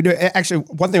 And how do we do it? Actually,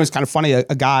 one thing was kind of funny. A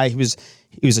guy who was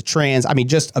a trans, I mean,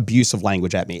 just abusive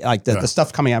language at me. Like the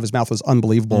stuff coming out of his mouth was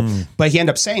unbelievable. But he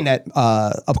ended up saying that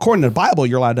according to the Bible,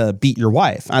 you're allowed to beat your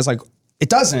wife. And I was like, it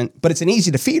doesn't, but it's an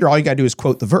easy to feed her. All you got to do is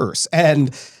quote the verse.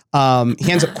 And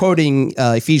he ends up quoting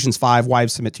Ephesians 5,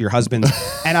 wives submit to your husbands.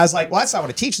 And I was like, well, that's not what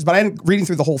it teaches. But I ended up reading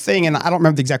through the whole thing, and I don't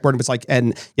remember the exact word, but it's like,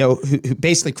 and who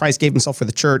basically Christ gave himself for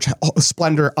the church,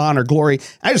 splendor, honor, glory.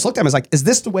 And I just looked at him, I was like, is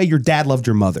this the way your dad loved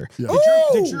your mother? Yeah.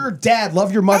 Did your dad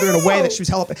love your mother in a way that she was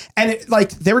held up? And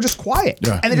they were just quiet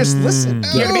and they just listened.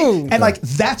 You know what I mean? And like,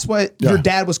 that's what your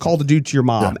dad was called to do to your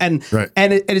mom. And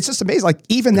it's just amazing. Like,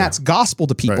 even that's gospel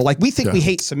to people. Like, we think we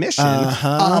hate submission,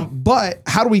 but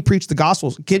how do we preach the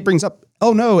gospel? Kid brings up,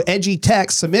 oh no, edgy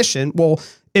text, submission. Well,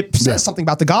 it says something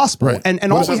about the gospel. And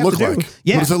what all we have to do, what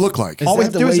does it look like? All we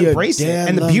have to do is embrace it.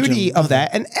 And the beauty of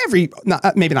that, and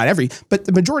maybe not every, but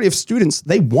the majority of students,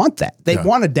 they want that. They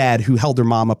want a dad who held their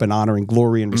mom up in honor and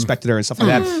glory and respected her and stuff like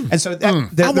that. And so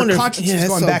their conscience is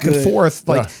going back and forth.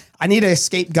 Like, I need to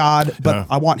escape God, but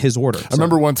I want his order. I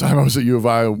remember one time I was at U of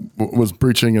I, was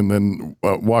preaching, and then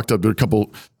walked up to a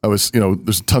couple. There's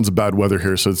tons of bad weather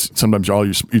here, so sometimes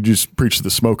you just preach to the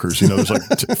smokers. There's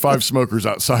like 5 smokers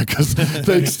outside because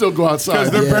they still go outside.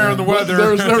 Because they're bearing the weather.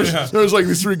 There was like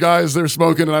these 3 guys, they're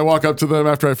smoking, and I walk up to them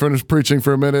after I finish preaching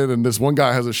for a minute, and this one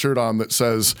guy has a shirt on that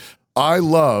says, I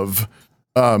love,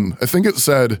 I think it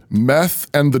said, meth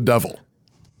and the devil.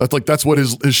 That's what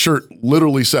his shirt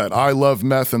literally said. I love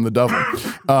meth and the devil,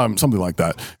 something like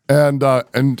that. And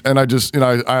I just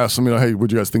I asked him, hey,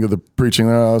 what'd you guys think of the preaching?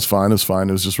 Oh, it was fine.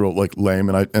 It was just real like lame.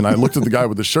 And I looked at the guy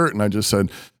with the shirt and I just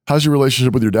said, how's your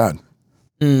relationship with your dad?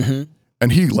 Mm-hmm.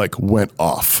 And he like went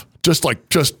off, just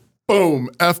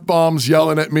boom, F-bombs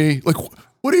yelling at me, like,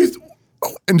 what do you?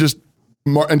 And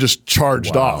just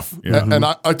charged off. Yeah. And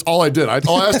I all I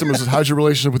asked him was, how's your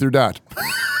relationship with your dad?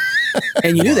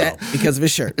 And you knew that because of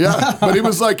his shirt. Yeah, but he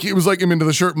was like, I mean,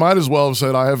 the shirt might as well have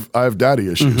said, I have daddy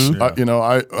issues.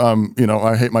 Mm-hmm.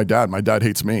 I hate my dad. My dad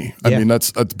hates me. I mean,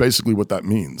 that's basically what that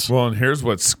means. Well, and here's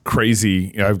what's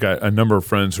crazy. I've got a number of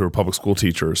friends who are public school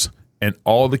teachers, and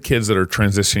all the kids that are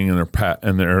transitioning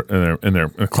in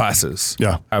their classes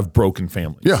have broken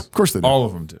families. Yeah, of course they do. All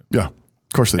of them do. Yeah, of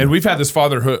course they do. And we've had this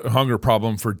fatherhood hunger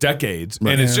problem for decades,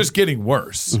 and it's just getting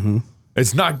worse. Mm-hmm.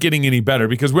 It's not getting any better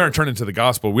because we aren't turning to the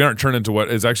gospel. We aren't turning to what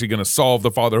is actually going to solve the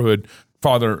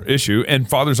father issue, and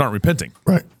fathers aren't repenting.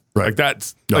 Right. Like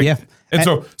that's And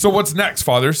so what's next,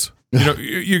 fathers?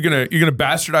 You're gonna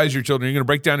bastardize your children. You're gonna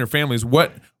break down your families.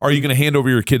 What are you gonna hand over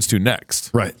your kids to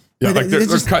next? Right. Yeah. Like they're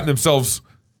cutting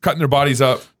their bodies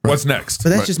up. Right. What's next?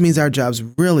 But that just means our job's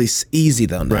really easy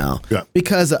though now. Right. Yeah.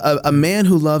 Because a man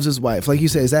who loves his wife, like you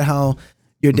say, is that how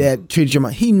your dad treated your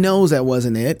mom? He knows that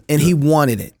wasn't it, and he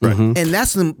wanted it. Right.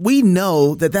 And we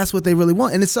know that's what they really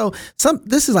want. And it's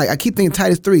this is like, I keep thinking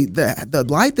Titus 3, the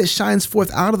light that shines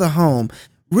forth out of the home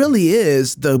really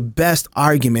is the best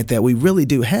argument that we really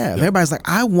do have. Yeah. Everybody's like,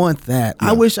 I want that. Yeah.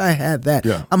 I wish I had that.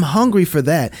 Yeah. I'm hungry for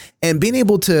that. And being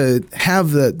able to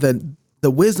have the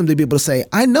wisdom to be able to say,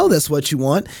 I know that's what you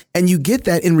want, and you get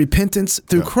that in repentance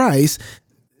through Christ.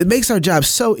 It makes our job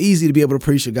so easy to be able to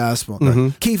preach the gospel. Mm-hmm.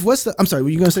 Keith, I'm sorry, were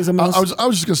you going to say something else? I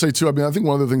was just going to say too, I mean, I think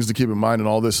one of the things to keep in mind in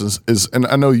all this is and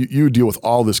I know you deal with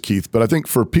all this, Keith, but I think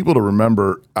for people to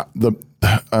remember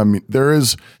there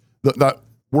is that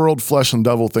world, flesh, and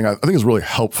devil thing, I think is really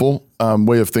helpful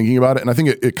way of thinking about it. And I think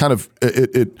it kind of,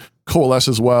 it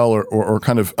coalesces well or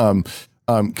kind of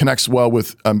connects well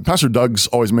with, Pastor Doug's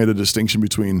always made a distinction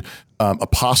between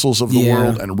apostles of the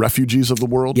world and refugees of the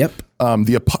world. Yep.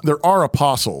 There are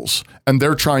apostles, and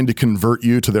they're trying to convert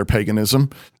you to their paganism.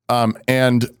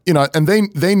 And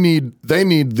they need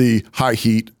the high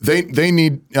heat. They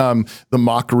need the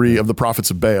mockery of the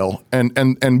prophets of Baal,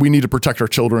 and we need to protect our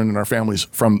children and our families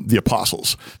from the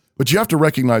apostles. But you have to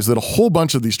recognize that a whole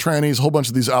bunch of these trannies, a whole bunch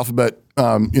of these alphabet,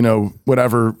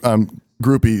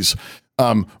 groupies,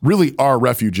 really are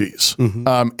refugees.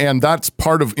 Mm-hmm. And that's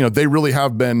part of, they really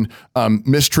have been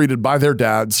mistreated by their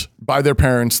dads, by their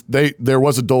parents. There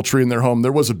was adultery in their home.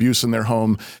 There was abuse in their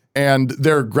home. And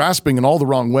they're grasping in all the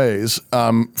wrong ways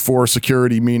for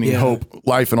security, meaning, hope,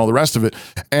 life, and all the rest of it.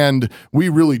 And we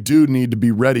really do need to be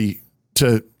ready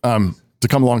to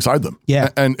come alongside them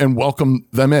and welcome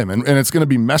them in. And it's going to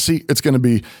be messy. It's going to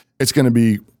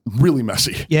be really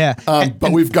messy. Yeah.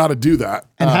 But we've got to do that.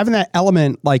 And having that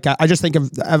element, like I just think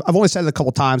of, I've only said it a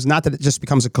couple times, not that it just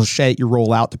becomes a cliche you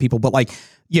roll out to people, but like,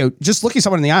 you know, just looking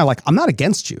someone in the eye, like, I'm not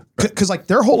against you. Because like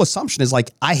their whole assumption is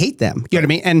like, I hate them. You know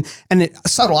what I mean? And the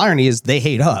subtle irony is they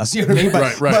hate us. You know what I mean?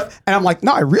 But, and I'm like,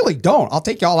 no, I really don't. I'll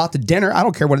take y'all out to dinner. I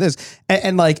don't care what it is.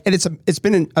 And it's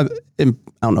been, I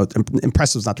don't know,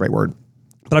 impressive is not the right word,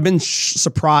 but I've been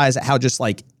surprised at how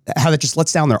that just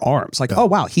lets down their arms. Like, oh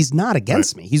wow, he's not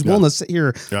against me. He's willing to sit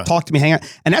here, talk to me, hang out.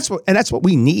 And that's what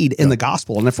we need in the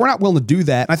gospel. And if we're not willing to do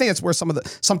that, and I think that's where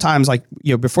sometimes like,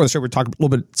 you know, before the show, we talked a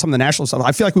little bit, some of the national stuff.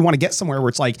 I feel like we want to get somewhere where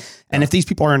it's like, and if these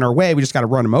people are in our way, we just got to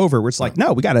run them over, where it's like,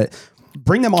 no, we got to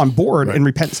bring them on board in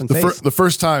repentance and faith. The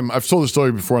first time, I've told the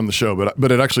story before on the show,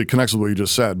 but it actually connects with what you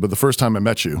just said. But the first time I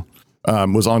met you,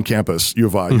 was on campus, U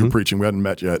of I. You were preaching. We hadn't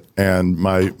met yet, and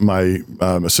my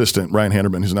assistant Ryan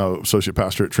Handerman, who's now associate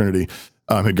pastor at Trinity,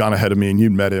 had gone ahead of me, and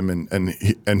you'd met him, and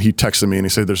he texted me and he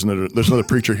said, "There's another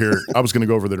preacher here." I was going to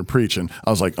go over there to preach, and I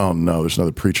was like, "Oh no, there's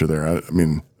another preacher there." I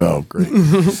mean, oh great.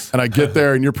 And I get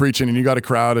there, and you're preaching, and you got a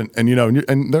crowd, and you know,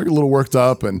 and they're a little worked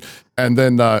up, and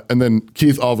then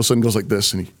Keith all of a sudden goes like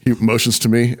this, and he motions to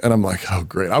me, and I'm like, oh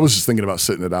great. I was just thinking about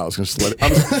sitting it out. I was going to let it.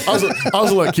 I was going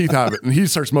to let Keith have it, and he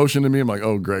starts motioning to me. I'm like,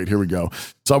 oh great, here we go.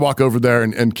 So I walk over there,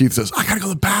 and Keith says, I got to go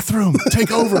to the bathroom.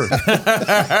 Take over.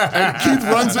 And Keith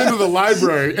runs into the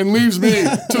library and leaves me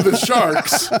to the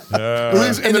Sharks.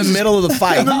 In the middle of the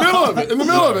fight. In the middle of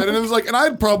it. And it was like, and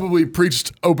I'd probably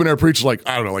open air preached like,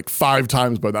 I don't know, like 5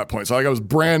 times by that point. So like I was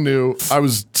brand new. I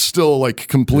was still like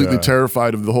completely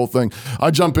terrified of the whole thing.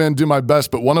 I jump in, do my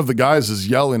best, but one of the guys is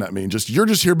yelling at me and you're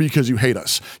just here because you hate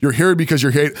us. You're here because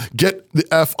get the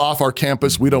F off our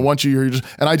campus. We don't want you here.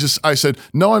 And I said,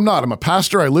 no, I'm not. I'm a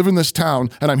pastor. I live in this town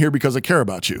and I'm here because I care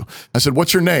about you. I said,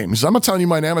 what's your name? He said, I'm not telling you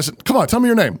my name. I said, come on, tell me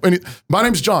your name. And my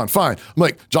name's John. Fine. I'm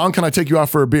like, John, can I take you out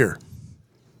for a beer?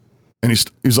 And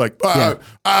he's like, okay.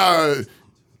 I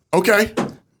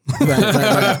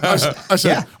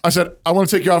said, I want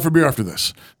to take you out for beer after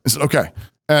this. I said, okay.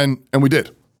 And we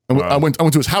did. And I went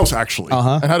to his house actually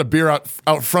and had a beer out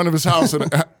front of his house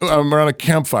and around a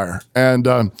campfire. And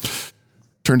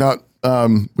turned out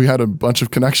we had a bunch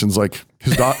of connections. Like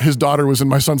his daughter was in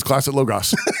my son's class at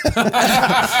Logos. It's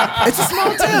a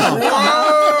small town.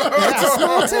 It's a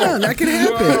small town. That can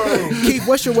happen. Keith,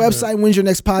 what's your website? When's your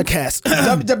next podcast?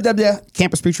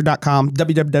 www.campuspreacher.com.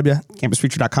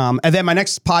 www.campuspreacher.com. And then my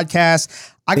next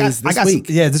podcast, I got week.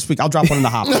 This week. I'll drop one in the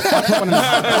hopper. We'll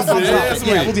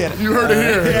get it. You heard it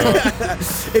here.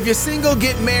 If you're single,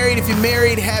 get married. If you're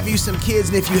married, have you some kids.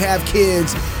 And if you have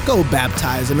kids, go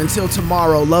baptize them. Until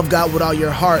tomorrow, love God with all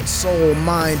your heart, soul,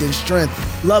 mind, and strength.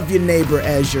 Love your neighbor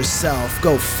as yourself.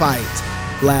 Go fight,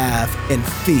 laugh, and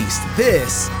feast.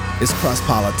 This is Cross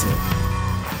Politic.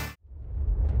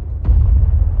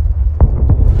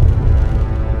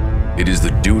 It is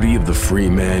the duty of the free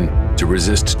man to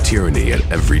resist tyranny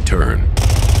at every turn.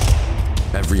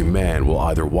 Every man will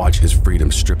either watch his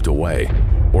freedom stripped away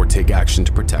or take action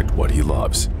to protect what he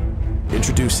loves.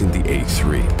 Introducing the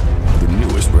A3, the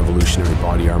newest revolutionary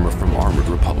body armor from Armored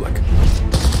Republic.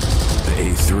 The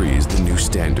A3 is the new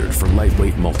standard for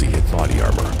lightweight multi-hit body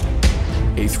armor.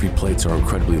 A3 plates are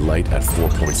incredibly light at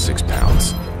 4.6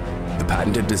 pounds. The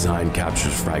patented design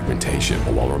captures fragmentation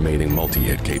while remaining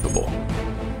multi-hit capable.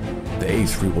 The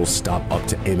A3 will stop up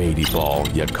to M80 ball,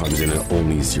 yet comes in at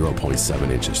only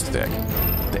 0.7 inches thick.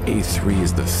 The A3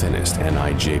 is the thinnest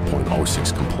NIJ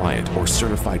 .06 compliant or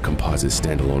certified composite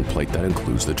standalone plate that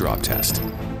includes the drop test.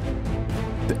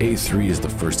 The A3 is the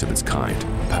first of its kind,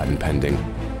 patent pending,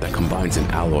 that combines an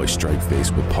alloy strike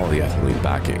face with polyethylene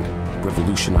backing,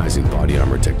 revolutionizing body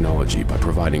armor technology by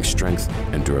providing strength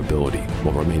and durability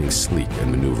while remaining sleek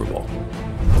and maneuverable.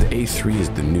 The A3 is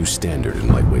the new standard in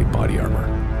lightweight body armor.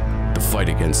 The fight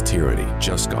against tyranny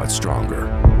just got stronger.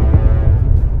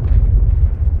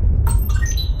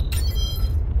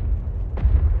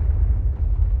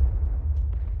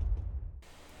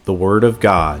 The Word of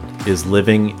God is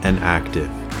living and active,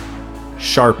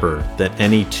 sharper than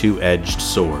any two-edged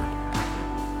sword,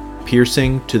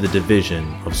 piercing to the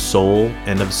division of soul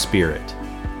and of spirit,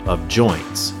 of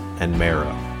joints and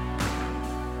marrow.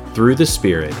 Through the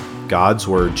Spirit, God's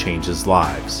Word changes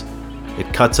lives.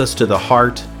 It cuts us to the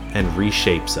heart and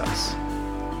reshapes us.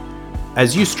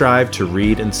 As you strive to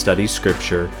read and study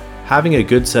Scripture, having a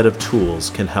good set of tools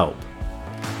can help.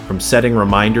 From setting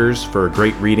reminders for a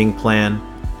great reading plan,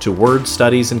 to word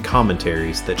studies and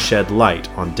commentaries that shed light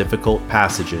on difficult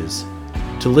passages,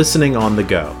 to listening on the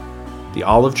go, the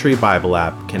Olive Tree Bible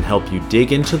app can help you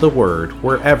dig into the Word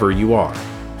wherever you are.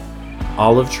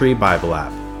 Olive Tree Bible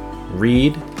app.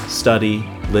 Read, study,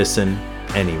 listen,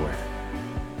 anywhere.